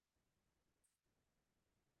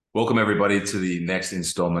Welcome, everybody, to the next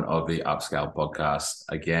installment of the Upscale podcast.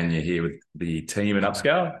 Again, you're here with the team at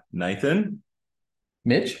Upscale, Nathan,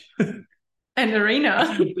 Mitch? And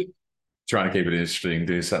Arena. trying to keep it interesting,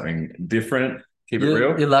 do something different, keep it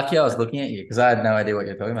You're real. lucky I was looking at you because I had no idea what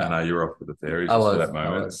you're talking I about. know you're off with the fairies I just was, for that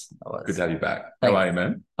moment. I was. Good to have you back. Thank How are you. you,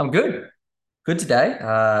 man? I'm good. Good today.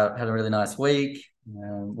 Had a really nice week.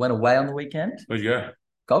 Went away on the weekend. Where'd you go?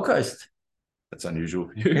 Gold Coast. That's unusual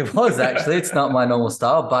for you. It was actually. It's not my normal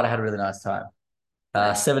style, but I had a really nice time.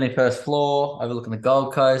 71st floor, overlooking the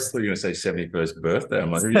Gold I Coast. thought you were going to say 71st birthday.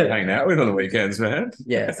 I'm like, who are you hanging out with on the weekends, man?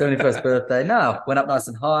 Yeah, 71st birthday. No, went up nice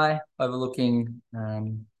and high, overlooking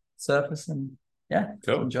surface, and yeah,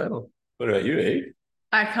 Cool. it's enjoyable. What about you, E?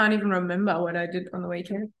 I can't even remember what I did on the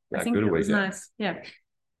weekend. I think Good it was weekend. nice. Yeah.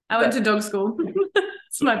 I went to dog school.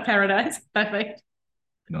 It's my paradise. Perfect.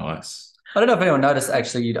 Nice. I don't know if anyone noticed,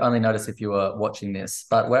 actually, you'd only notice if you were watching this,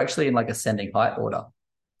 but we're actually in like ascending height order.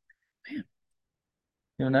 You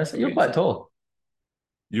notice it? You're quite tall.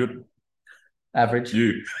 You're Average.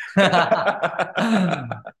 you. All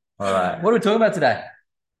right. What are we talking about today?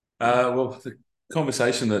 Well, the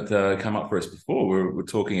conversation that came up for us before, we're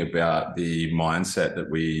talking about the mindset that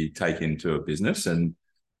we take into a business, and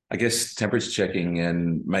I guess temperature checking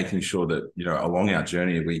and making sure that, you know, along our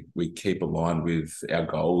journey, we keep aligned with our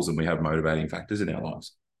goals and we have motivating factors in our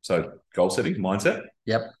lives. So goal setting, mindset.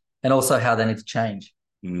 Yep. And also how they need to change.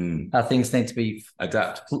 How things need to be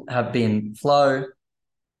Adapt. have been flow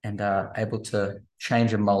and able to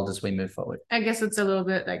change and mold as we move forward. I guess it's a little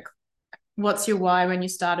bit like, what's your why when you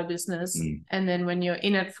start a business? And then when you're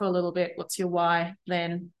in it for a little bit, what's your why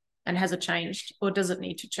then? And has it changed or does it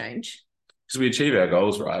need to change? Because we achieve our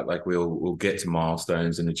goals, right? Like we'll get to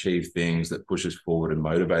milestones and achieve things that push us forward and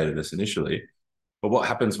motivated us initially. But what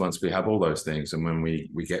happens once we have all those things and when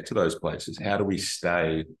we get to those places? How do we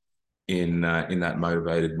stay in that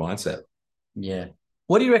motivated mindset? Yeah.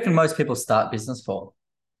 What do you reckon most people start business for?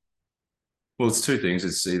 Well, it's two things.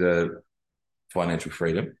 It's either financial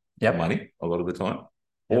freedom, money, a lot of the time,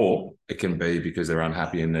 or it can be because they're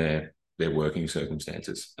unhappy in their working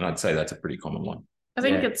circumstances. And I'd say that's a pretty common one. I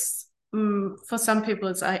think it's for some people,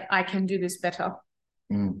 it's I can do this better.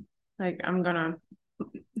 Like I'm gonna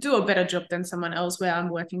do a better job than someone else where I'm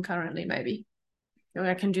working currently, maybe. Or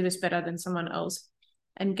I can do this better than someone else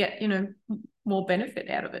and get, more benefit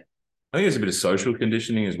out of it. I think there's a bit of social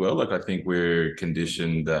conditioning as well. Like I think we're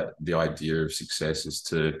conditioned that the idea of success is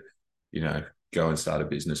to, go and start a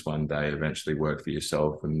business one day, eventually work for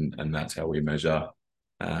yourself, and that's how we measure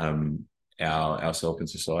ourselves in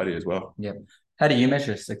society as well. Yep. How do you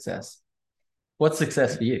measure success? What's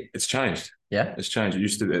success for you? It's changed. Yeah, it's changed. It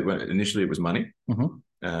used to initially it was money.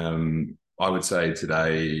 I would say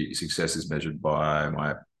today success is measured by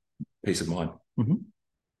my peace of mind.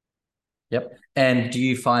 Yep. And do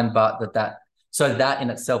you find so that in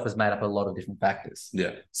itself is made up of a lot of different factors.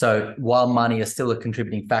 Yeah. So while money is still a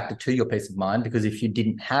contributing factor to your peace of mind, because if you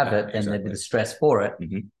didn't have it, then there'd be the stress for it.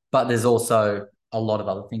 But there's also a lot of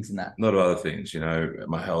other things in that. A lot of other things,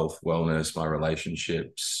 my health, wellness, my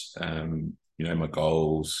relationships, my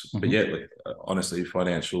goals. But yeah, honestly,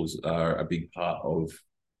 financials are a big part of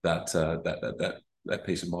that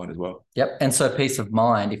peace of mind as well. Yep. And so peace of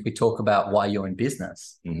mind, if we talk about why you're in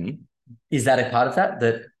business, is that a part of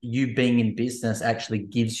that you being in business actually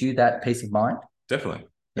gives you that peace of mind? Definitely.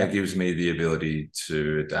 That gives me the ability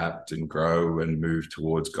to adapt and grow and move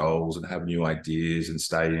towards goals and have new ideas and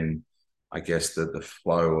stay in, I guess, the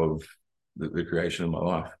flow of the creation of my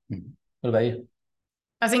life. What about you?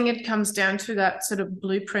 I think it comes down to that sort of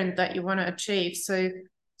blueprint that you want to achieve. So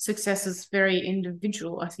success is very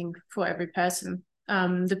individual, I think, for every person.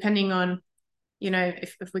 Depending on,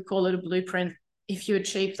 if we call it a blueprint, if you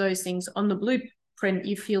achieve those things on the blueprint,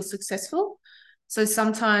 you feel successful. So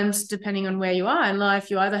sometimes, depending on where you are in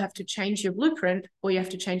life, you either have to change your blueprint or you have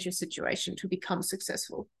to change your situation to become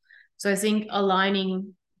successful. So I think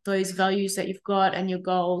aligning those values that you've got and your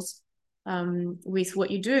goals with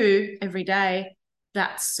what you do every day,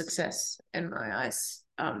 that's success in my eyes.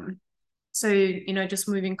 So, just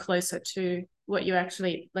moving closer to what you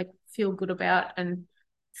actually feel good about. And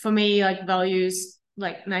for me, values,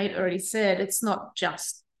 like Nate already said, it's not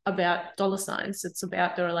just about dollar signs. It's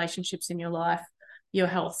about the relationships in your life, your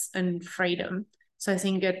health and freedom. So I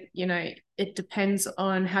think it depends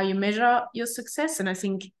on how you measure your success. And I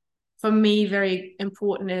think for me, very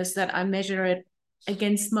important is that I measure it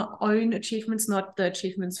against my own achievements, not the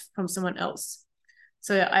achievements from someone else.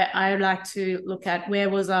 So I like to look at where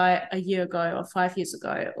was I a year ago or 5 years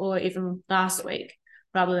ago or even last week.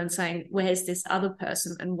 rather than saying, where's this other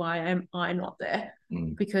person and why am I not there?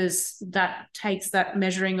 Because that takes that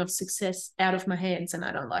measuring of success out of my hands, and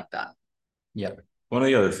I don't like that. Yeah. One of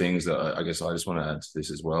the other things that I guess I just want to add to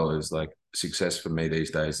this as well is like success for me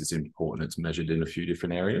these days is important. It's measured in a few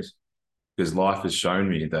different areas, because life has shown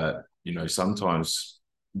me that, you know, sometimes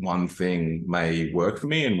one thing may work for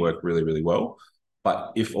me and work really, really well.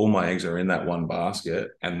 But if all my eggs are in that one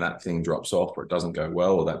basket and that thing drops off, or it doesn't go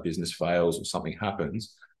well, or that business fails, or something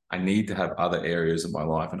happens, I need to have other areas of my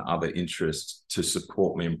life and other interests to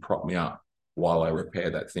support me and prop me up while I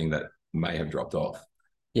repair that thing that may have dropped off.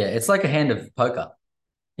 Yeah, it's like a hand of poker.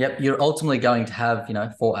 Yep, you're ultimately going to have, you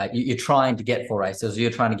know, 4-8. You're trying to get 4 aces.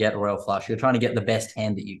 You're trying to get royal flush. You're trying to get the best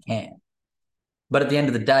hand that you can. But at the end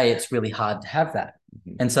of the day, it's really hard to have that.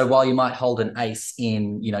 And so while you might hold an ace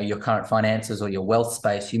in, you know, your current finances or your wealth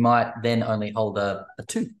space, you might then only hold a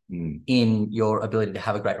 2 in your ability to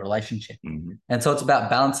have a great relationship. And so it's about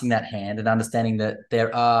balancing that hand and understanding that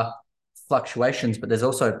there are fluctuations, but there's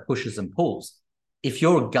also pushes and pulls. If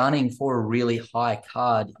you're gunning for a really high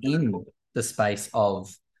card in the space of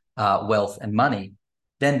wealth and money,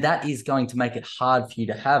 then that is going to make it hard for you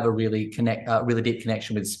to have a really deep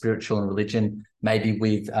connection with spiritual and religion, maybe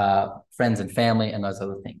with friends and family and those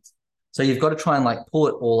other things. So you've got to try and like pull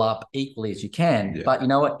it all up equally as you can. Yeah. But you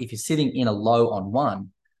know what? If you're sitting in a low on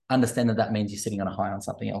one, understand that that means you're sitting on a high on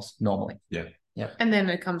something else normally. Yeah. Yeah. And then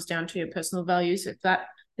it comes down to your personal values, if that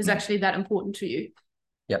is actually that important to you.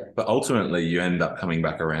 Yep. But ultimately you end up coming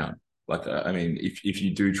back around. Like, I mean, if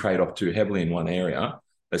you do trade off too heavily in one area,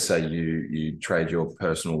 let's say you trade your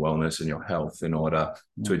personal wellness and your health in order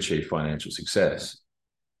to achieve financial success.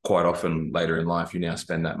 Quite often later in life, you now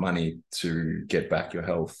spend that money to get back your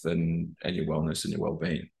health and your wellness and your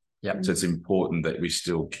well-being. Yep. So it's important that we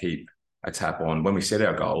still keep a tap on when we set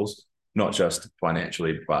our goals, not just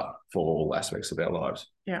financially, but for all aspects of our lives.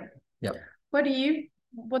 Yeah. Yep.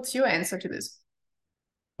 What's your answer to this?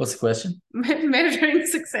 What's the question? Measuring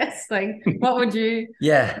success. Like, what would you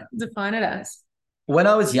define it as? When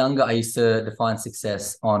I was younger, I used to define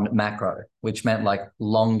success on macro, which meant like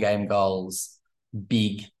long game goals,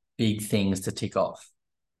 big things to tick off.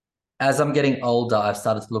 As I'm getting older, I've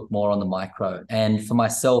started to look more on the micro. And for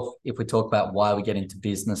myself, if we talk about why we get into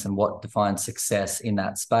business and what defines success in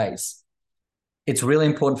that space, it's really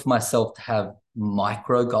important for myself to have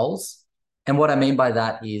micro goals. And what I mean by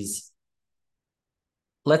that is,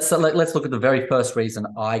 let's look at the very first reason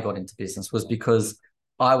I got into business was because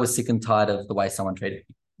I was sick and tired of the way someone treated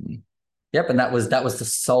me. Yep. And that was the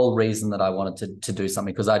sole reason that I wanted to do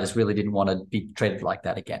something, because I just really didn't want to be treated like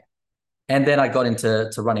that again. And then I got into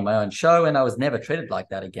running my own show, and I was never treated like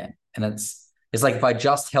that again. And it's like, if I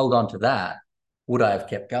just held on to that, would I have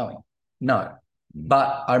kept going? No.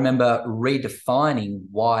 But I remember redefining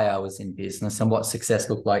why I was in business and what success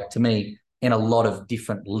looked like to me in a lot of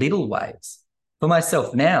different little ways. For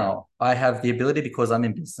myself now, I have the ability, because I'm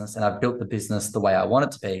in business and I've built the business the way I want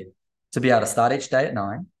it to be able to start each day at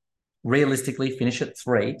 9, realistically finish at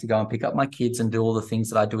 3 to go and pick up my kids and do all the things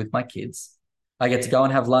that I do with my kids. I get to go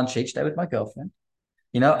and have lunch each day with my girlfriend.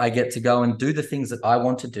 You know, I get to go and do the things that I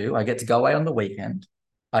want to do. I get to go away on the weekend.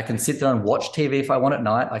 I can sit there and watch TV if I want at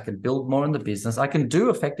night. I can build more in the business. I can do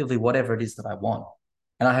effectively whatever it is that I want.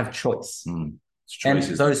 And I have choice. And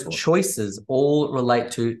those choices all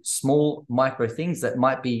relate to small micro things that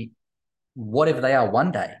might be whatever they are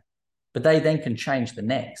one day, but they then can change the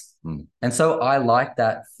next. And so I like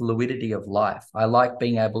that fluidity of life. I like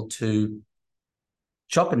being able to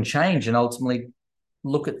chop and change and ultimately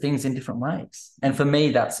look at things in different ways. And for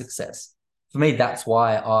me, that's success. For me, that's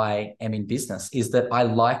why I am in business, is that I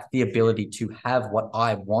like the ability to have what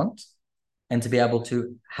I want and to be able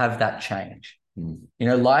to have that change. You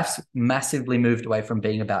know, life's massively moved away from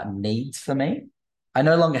being about needs for me. I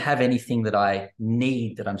no longer have anything that I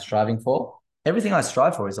need that I'm striving for. Everything I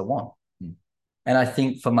strive for is a want. And I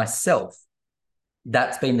think for myself,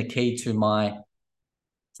 that's been the key to my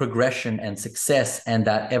progression and success, and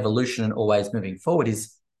that evolution and always moving forward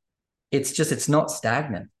is it's not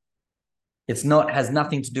stagnant. Has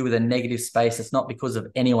nothing to do with a negative space. It's not because of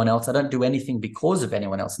anyone else. I don't do anything because of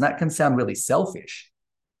anyone else. And that can sound really selfish.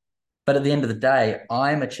 But at the end of the day,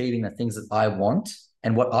 I'm achieving the things that I want.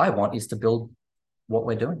 And what I want is to build what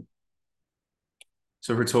we're doing.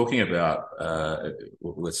 So if we're talking about,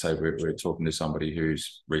 let's say we're talking to somebody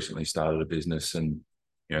who's recently started a business, and,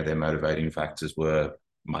 you know, their motivating factors were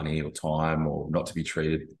money or time or not to be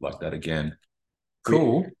treated like that again.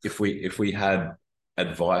 Cool. If we had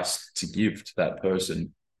advice to give to that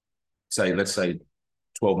person, let's say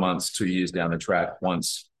 12 months, 2 years down the track,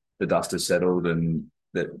 once the dust has settled and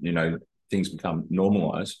that, you know, things become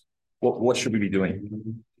normalized, What should we be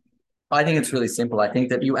doing? I think it's really simple. I think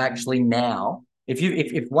that you actually now,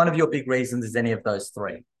 if one of your big reasons is any of those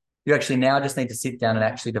three, you actually now just need to sit down and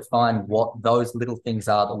actually define what those little things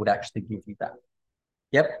are that would actually give you that.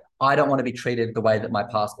 Yep, I don't want to be treated the way that my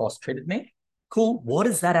past boss treated me. Cool. What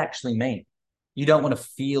does that actually mean? You don't want to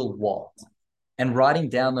feel what? And writing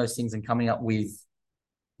down those things and coming up with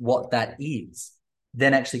what that is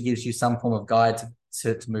then actually gives you some form of guide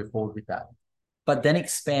to move forward with that. But then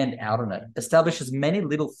expand out on it. Establish as many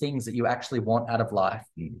little things that you actually want out of life,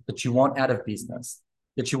 that you want out of business,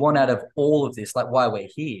 that you want out of all of this, like why we're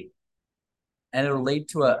here. And it'll lead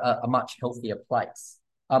to a much healthier place,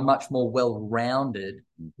 a much more well-rounded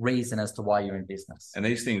reason as to why you're in business. And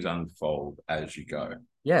these things unfold as you go.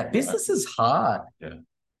 Yeah, business is hard. Yeah.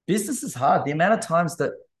 Business is hard. The amount of times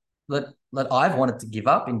that I've wanted to give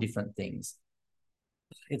up in different things,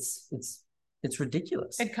 it's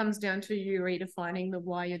ridiculous. It comes down to you redefining the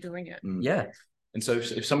why you're doing it. Yeah. And so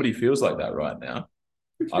if somebody feels like that right now,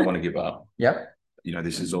 I want to give up. Yep.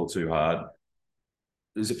 This is all too hard.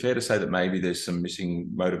 Is it fair to say that maybe there's some missing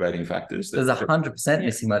motivating factors? There's 100%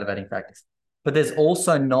 missing motivating factors. But there's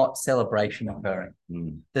also not celebration occurring.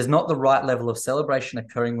 There's not the right level of celebration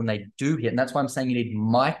occurring when they do hit. And that's why I'm saying you need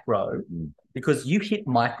micro, because you hit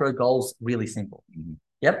micro goals really simple.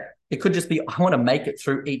 Yep. It could just be, I want to make it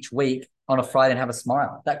through each week on a Friday and have a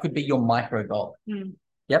smile. That could be your micro goal.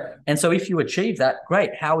 Yep. And so if you achieve that,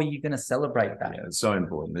 great. How are you going to celebrate that? Yeah, it's so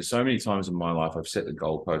important. There's so many times in my life I've set the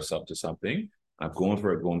goalposts up to something. I've gone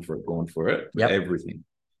for everything.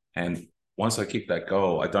 And once I kick that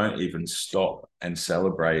goal, I don't even stop and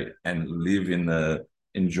celebrate and live in the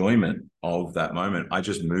enjoyment of that moment. I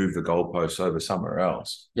just move the goalposts over somewhere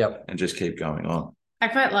else. Yep. And just keep going on. I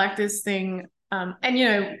quite like this thing.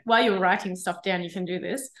 And, while you're writing stuff down, you can do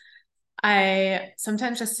this. I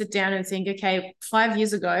sometimes just sit down and think, okay, 5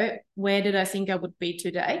 years ago, where did I think I would be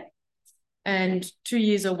today? And 2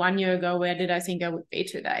 years or 1 year ago, where did I think I would be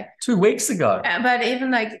today? 2 weeks ago. But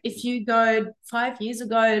even if you go 5 years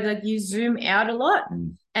ago, you zoom out a lot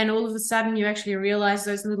and all of a sudden you actually realize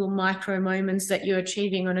those little micro moments that you're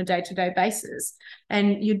achieving on a day-to-day basis.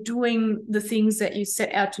 And you're doing the things that you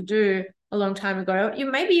set out to do a long time ago.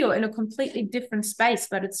 Maybe you're in a completely different space,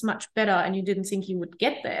 but it's much better and you didn't think you would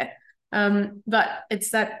get there. But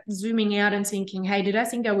it's that zooming out and thinking, hey, did I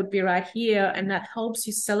think I would be right here? And that helps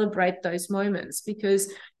you celebrate those moments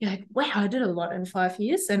because you're like, wow, I did a lot in 5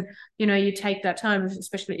 years. And, you take that time,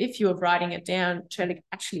 especially if you're writing it down, to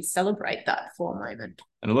actually celebrate that for a moment.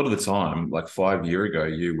 And a lot of the time, 5 years ago,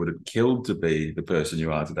 you would have killed to be the person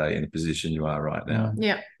you are today in the position you are right now.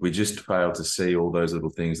 Yeah. We just failed to see all those little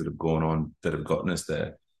things that have gone on that have gotten us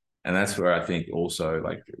there. And that's where I think also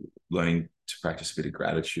learning to practice a bit of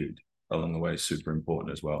gratitude along the way is super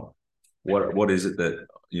important as well. What is it that,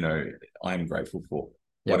 I'm grateful for?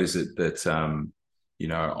 Yep. What is it that,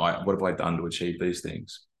 what have I done to achieve these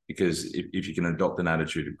things? Because if you can adopt an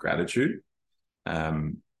attitude of gratitude,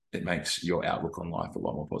 it makes your outlook on life a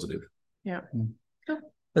lot more positive. Yeah. Cool.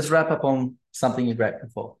 Let's wrap up on something you're grateful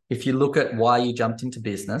for. If you look at why you jumped into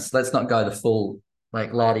business, let's not go the full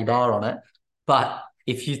la-di-da on it. But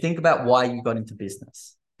if you think about why you got into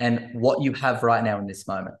business and what you have right now in this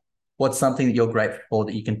moment, what's something that you're grateful for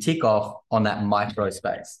that you can tick off on that micro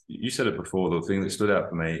space? You said it before. The thing that stood out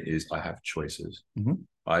for me is I have choices.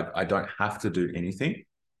 I don't have to do anything.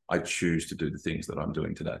 I choose to do the things that I'm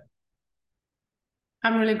doing today.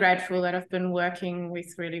 I'm really grateful that I've been working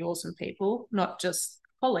with really awesome people, not just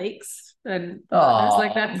colleagues and partners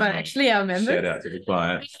like that, but actually our members. Shout out to the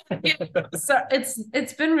client. So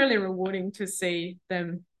it's been really rewarding to see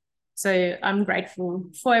them. So I'm grateful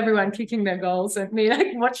for everyone kicking their goals and me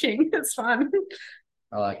watching. It's fun.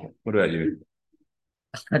 I like it. What about you?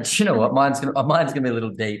 Do you know what? Mine's gonna be a little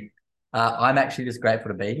deep. I'm actually just grateful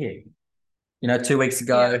to be here. 2 weeks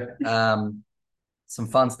ago, some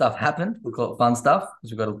fun stuff happened. We'll call it fun stuff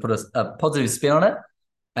because we've got to put a positive spin on it.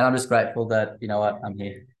 And I'm just grateful that, I'm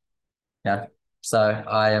here. Yeah. So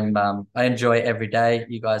I am, I enjoy it every day.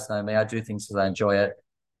 You guys know me. I do things because I enjoy it.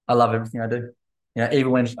 I love everything I do.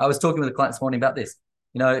 Even when I was talking with a client this morning about this,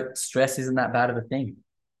 stress isn't that bad of a thing.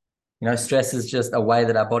 Stress is just a way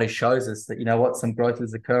that our body shows us that, some growth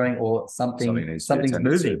is occurring or something's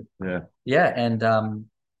moving. Yeah. Yeah. And,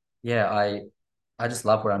 I just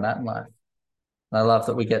love where I'm at in life. And I love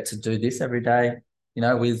that we get to do this every day,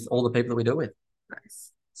 with all the people that we do it with.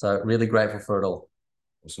 Nice. So really grateful for it all.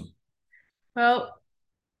 Awesome. Well,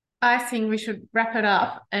 I think we should wrap it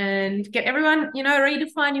up and get everyone,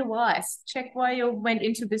 redefine your whys. Check why you went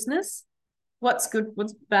into business. What's good,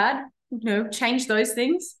 what's bad, change those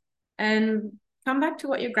things and come back to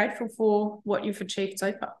what you're grateful for, what you've achieved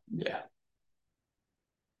so far. Yeah.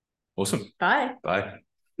 Awesome. Bye. Bye.